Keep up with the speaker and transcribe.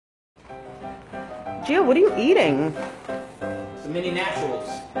Gio, what are you eating? Some mini naturals.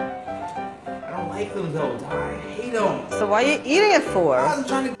 I don't like them though, I hate them. So why are you eating it for? I'm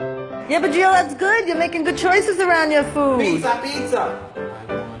trying to... Yeah, but Gio, that's good. You're making good choices around your food. Pizza! I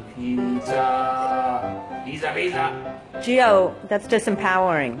want pizza! Gio, that's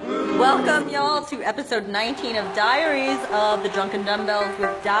disempowering. Welcome, y'all, to episode 19 of Diaries of the Drunken Dumbells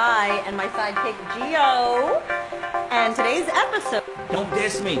with Di and my sidekick, Gio. And today's episode... Don't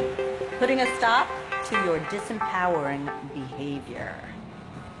diss me. Putting a stop to your disempowering behavior.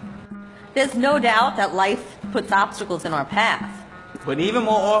 There's no doubt that life puts obstacles in our path. But even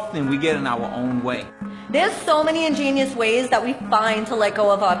more often, we get in our own way. There's so many ingenious ways that we find to let go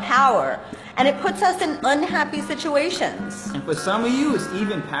of our power, and it puts us in unhappy situations. And for some of you, it's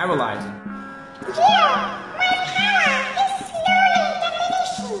even paralyzing. Yeah, my power is slowly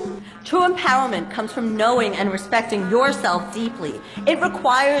diminishing. True empowerment comes from knowing and respecting yourself deeply. It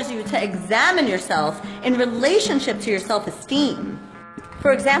requires you to examine yourself in relationship to your self-esteem.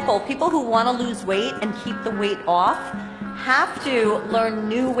 For example, people who want to lose weight and keep the weight off have to learn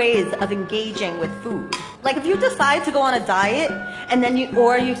new ways of engaging with food. Like if you decide to go on a diet and then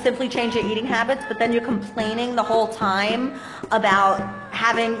you simply change your eating habits, but then you're complaining the whole time about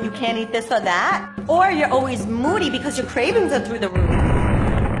you can't eat this or that, or you're always moody because your cravings are through the roof,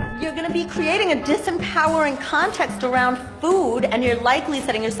 you're going to be creating a disempowering context around food, and you're likely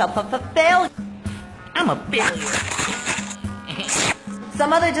setting yourself up for failure. I'm a failure.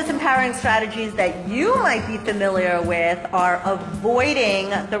 Some other disempowering strategies that you might be familiar with are avoiding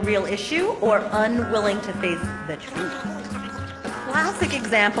the real issue or unwilling to face the truth. A classic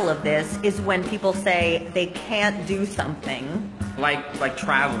example of this is when people say they can't do something. Like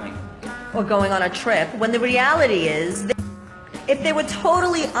traveling. Or going on a trip, when the reality is, if they were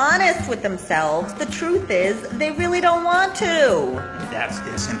totally honest with themselves, the truth is they really don't want to. That's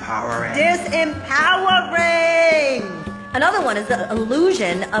disempowering. Disempowering! Another one is the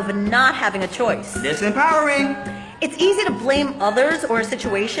illusion of not having a choice. Disempowering. It's easy to blame others or a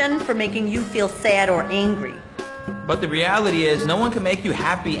situation for making you feel sad or angry. But the reality is, no one can make you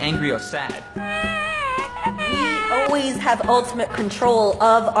happy, angry, or sad. We always have ultimate control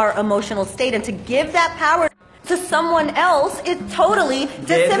of our emotional state, and to give that power to someone else is totally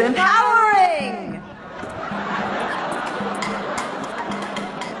disempowering.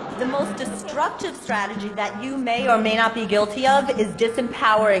 The most destructive strategy that you may or may not be guilty of is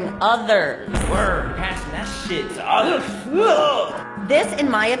disempowering others. Word, passing that shit to others. Ugh. This, in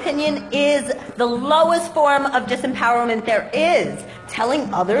my opinion, is the lowest form of disempowerment there is.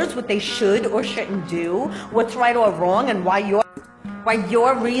 Telling others what they should or shouldn't do, what's right or wrong, and why your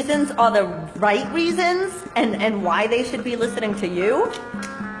reasons are the right reasons, and why they should be listening to you.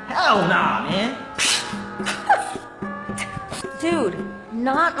 Hell nah, man. Dude,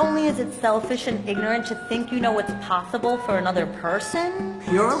 not only is it selfish and ignorant to think you know what's possible for another person,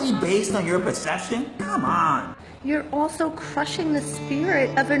 Purely based on your perception? Come on. you're also crushing the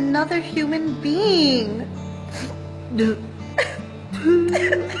spirit of another human being.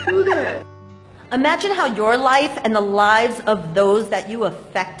 Imagine how your life and the lives of those that you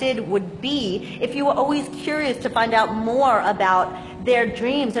affected would be if you were always curious to find out more about their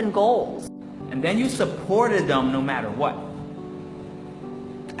dreams and goals. And then you supported them no matter what.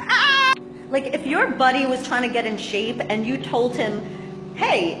 Like if your buddy was trying to get in shape and you told him,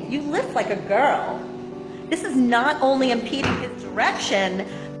 hey, you lift like a girl. This is not only impeding his direction,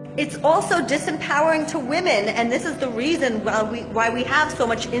 it's also disempowering to women, and this is the reason why we have so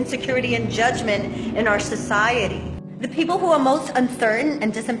much insecurity and judgment in our society. The people who are most uncertain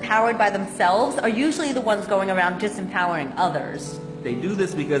and disempowered by themselves are usually the ones going around disempowering others. They do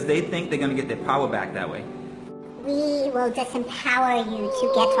this because they think they're going to get their power back that way. We will disempower you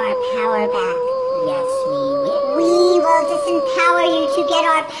to get our power back. Yes, we will. We will disempower you to get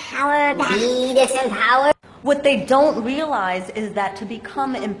our power back. Be disempowered. What they don't realize is that to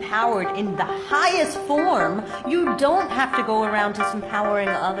become empowered in the highest form, you don't have to go around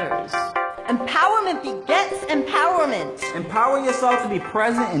disempowering others. Empowerment begets empowerment. Empower yourself to be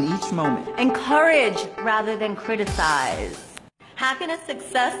present in each moment. Encourage rather than criticize. Happiness,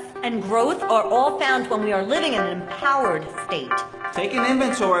 success, and growth are all found when we are living in an empowered state. Take an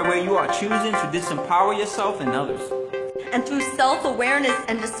inventory where you are choosing to disempower yourself and others. And through self-awareness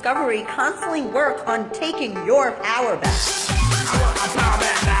and discovery, constantly work on taking your power back.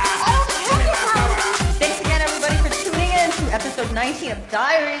 Thanks again, everybody, for tuning in to episode 19 of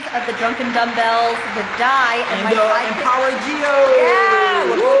Diaries of the Drunken Dumbells with Di and my sidekick. Empower Gio! Yeah,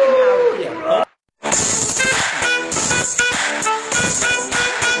 we're both empowered.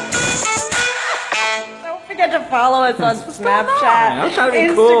 Don't forget to follow us on Snapchat, I'm trying to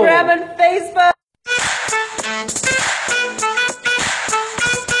be cool. Instagram, and Facebook.